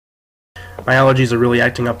My allergies are really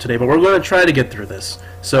acting up today, but we're going to try to get through this.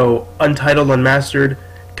 So, Untitled Unmastered,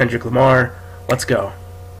 Kendrick Lamar, let's go.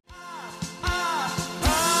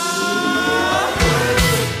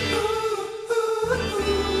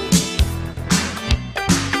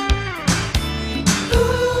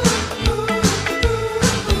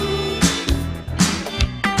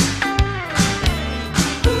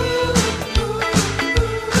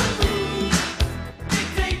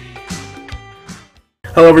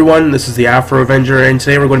 Hello everyone, this is the Afro Avenger, and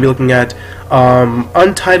today we're going to be looking at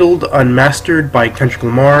Untitled Unmastered by Kendrick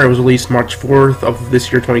Lamar. It was released March 4th of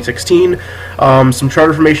this year, 2016. Some chart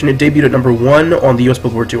information: it debuted at number 1 on the US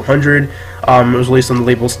Billboard 200. It was released on the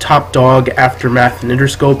labels Top Dog, Aftermath, and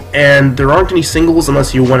Interscope, and there aren't any singles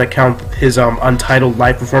unless you want to count his Untitled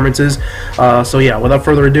live performances. So yeah, without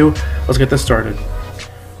further ado, let's get this started.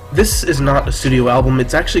 This is not a studio album,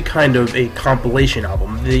 it's actually kind of a compilation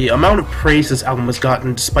album. The amount of praise this album has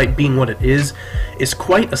gotten, despite being what it is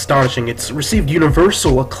quite astonishing. It's received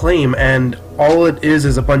universal acclaim, and all it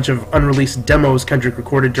is a bunch of unreleased demos Kendrick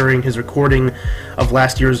recorded during his recording of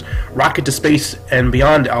last year's Rocket to Space and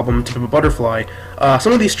Beyond album, To Pimp a Butterfly.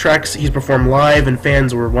 Some of these tracks he's performed live, and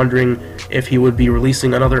fans were wondering if he would be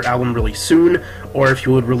releasing another album really soon, or if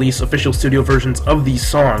he would release official studio versions of these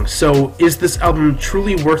songs. So, is this album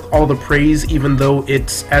truly worth all the praise, even though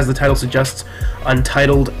it's, as the title suggests,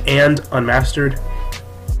 untitled and unmastered?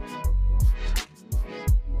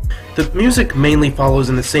 The music mainly follows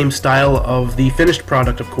in the same style of the finished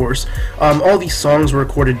product, of course. All these songs were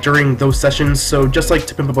recorded during those sessions, so just like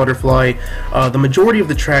To Pimp a Butterfly, the majority of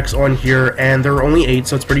the tracks on here, and there are only 8,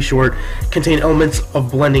 so it's pretty short, contain elements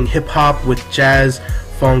of blending hip-hop with jazz,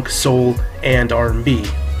 funk, soul, and R&B.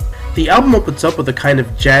 The album opens up with a kind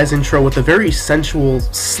of jazz intro with a very sensual,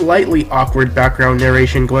 slightly awkward background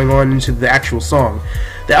narration going on into the actual song.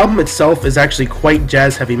 The album itself is actually quite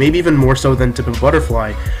jazz heavy, maybe even more so than To Pimp a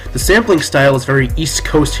Butterfly. The sampling style is very East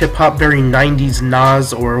Coast hip-hop, very 90s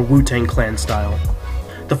Nas or Wu-Tang Clan style.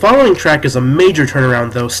 The following track is a major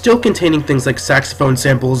turnaround though, still containing things like saxophone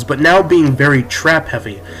samples, but now being very trap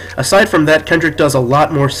heavy. Aside from that, Kendrick does a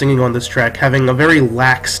lot more singing on this track, having a very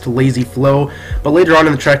laxed, lazy flow, but later on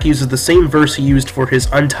in the track he uses the same verse he used for his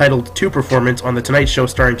Untitled 2 performance on The Tonight Show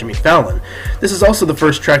starring Jimmy Fallon. This is also the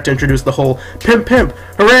first track to introduce the whole pimp pimp,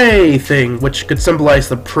 hooray thing, which could symbolize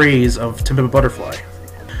the praise of To Pimp a Butterfly.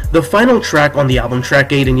 The final track on the album,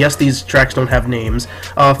 track 8, and yes, these tracks don't have names,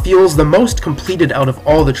 feels the most completed out of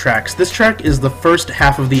all the tracks. This track is the first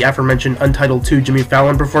half of the aforementioned Untitled 2 Jimmy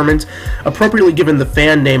Fallon performance, appropriately given the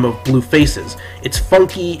fan name of Blue Faces. It's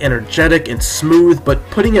funky, energetic, and smooth, but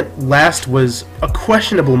putting it last was a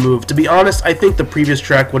questionable move. To be honest, I think the previous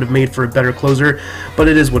track would have made for a better closer, but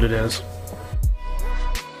it is what it is.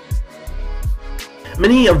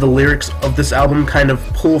 Many of the lyrics of this album kind of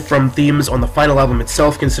pull from themes on the final album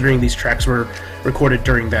itself, considering these tracks were recorded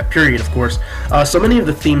during that period, of course. So many of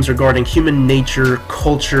the themes regarding human nature,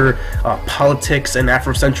 culture, politics, and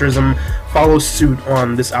Afrocentrism follow suit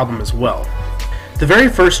on this album as well. The very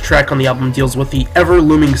first track on the album deals with the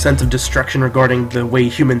ever-looming sense of destruction regarding the way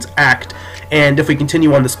humans act, and if we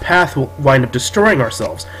continue on this path, we'll wind up destroying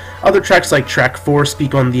ourselves. Other tracks like track 4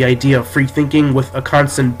 speak on the idea of free thinking, with a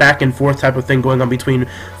constant back and forth type of thing going on between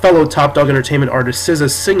fellow Top Dog Entertainment artist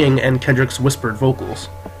SZA's singing and Kendrick's whispered vocals.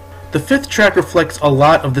 The 5th track reflects a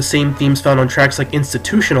lot of the same themes found on tracks like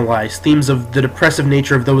Institutionalized, themes of the depressive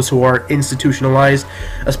nature of those who are institutionalized,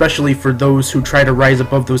 especially for those who try to rise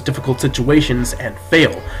above those difficult situations and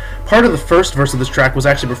fail. Part of the first verse of this track was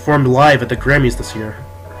actually performed live at the Grammys this year.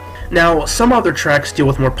 Now, some other tracks deal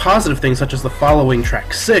with more positive things, such as the following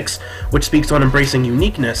track 6, which speaks on embracing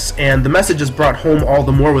uniqueness, and the message is brought home all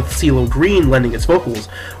the more with CeeLo Green lending its vocals,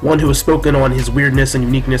 one who has spoken on his weirdness and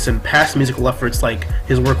uniqueness in past musical efforts like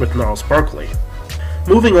his work with Gnarls Barkley.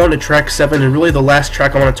 Moving on to track 7, and really the last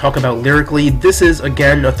track I want to talk about lyrically, this is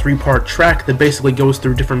again a 3-part track that basically goes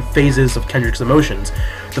through different phases of Kendrick's emotions.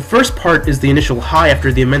 The first part is the initial high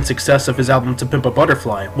after the immense success of his album To Pimp a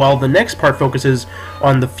Butterfly, while the next part focuses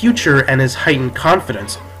on the future and his heightened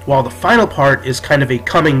confidence, while the final part is kind of a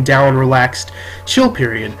coming down, relaxed, chill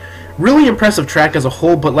period. Really impressive track as a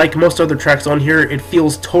whole, but like most other tracks on here, it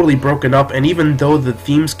feels totally broken up, and even though the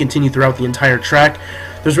themes continue throughout the entire track,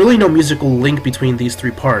 there's really no musical link between these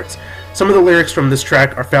 3 parts. Some of the lyrics from this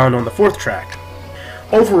track are found on the 4th track.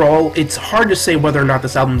 Overall, it's hard to say whether or not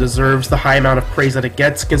this album deserves the high amount of praise that it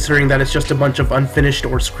gets, considering that it's just a bunch of unfinished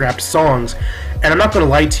or scrapped songs. And I'm not gonna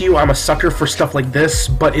lie to you, I'm a sucker for stuff like this,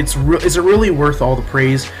 but is it really worth all the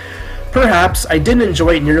praise? Perhaps I didn't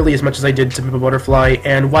enjoy it nearly as much as I did To Pimp a Butterfly,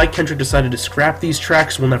 and why Kendrick decided to scrap these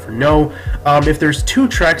tracks, we'll never know. If there's two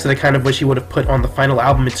tracks that I kind of wish he would have put on the final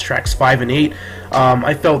album, it's tracks 5 and 8.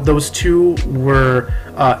 I felt those two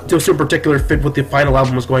in particular fit what the final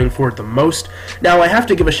album was going for the most. Now, I have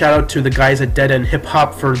to give a shout out to the guys at Dead End Hip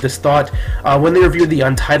Hop for this thought. When they reviewed the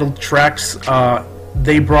Untitled tracks,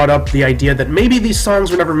 they brought up the idea that maybe these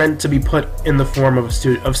songs were never meant to be put in the form of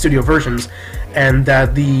studio versions, and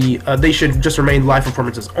that they should just remain live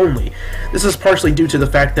performances only. This is partially due to the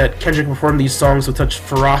fact that Kendrick performed these songs with such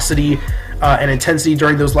ferocity and intensity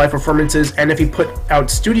during those live performances, and if he put out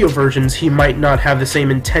studio versions, he might not have the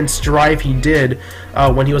same intense drive he did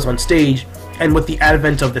when he was on stage. And with the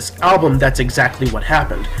advent of this album, that's exactly what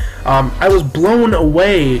happened. I was blown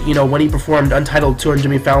away, when he performed Untitled 2 on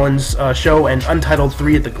Jimmy Fallon's show and Untitled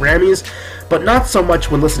 3 at the Grammys, but not so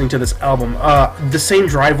much when listening to this album. The same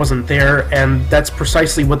drive wasn't there, and that's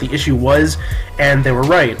precisely what the issue was, and they were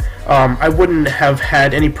right. I wouldn't have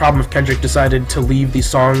had any problem if Kendrick decided to leave these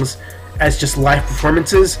songs as just live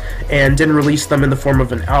performances and didn't release them in the form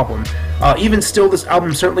of an album. Even still, this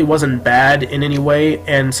album certainly wasn't bad in any way,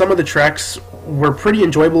 and some of the tracks were pretty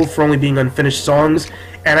enjoyable for only being unfinished songs,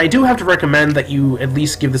 and I do have to recommend that you at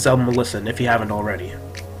least give this album a listen if you haven't already.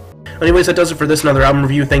 Anyways, that does it for this another album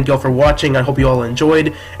review. Thank you all for watching. I hope you all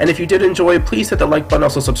enjoyed, and if you did enjoy, please hit the like button.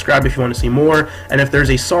 Also subscribe if you want to see more, and if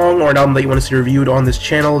there's a song or an album that you want to see reviewed on this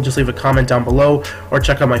channel, just leave a comment down below or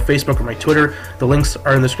check out my Facebook or my Twitter. The links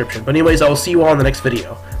are in the description. But anyways, I will see you all in the next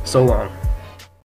video. So long.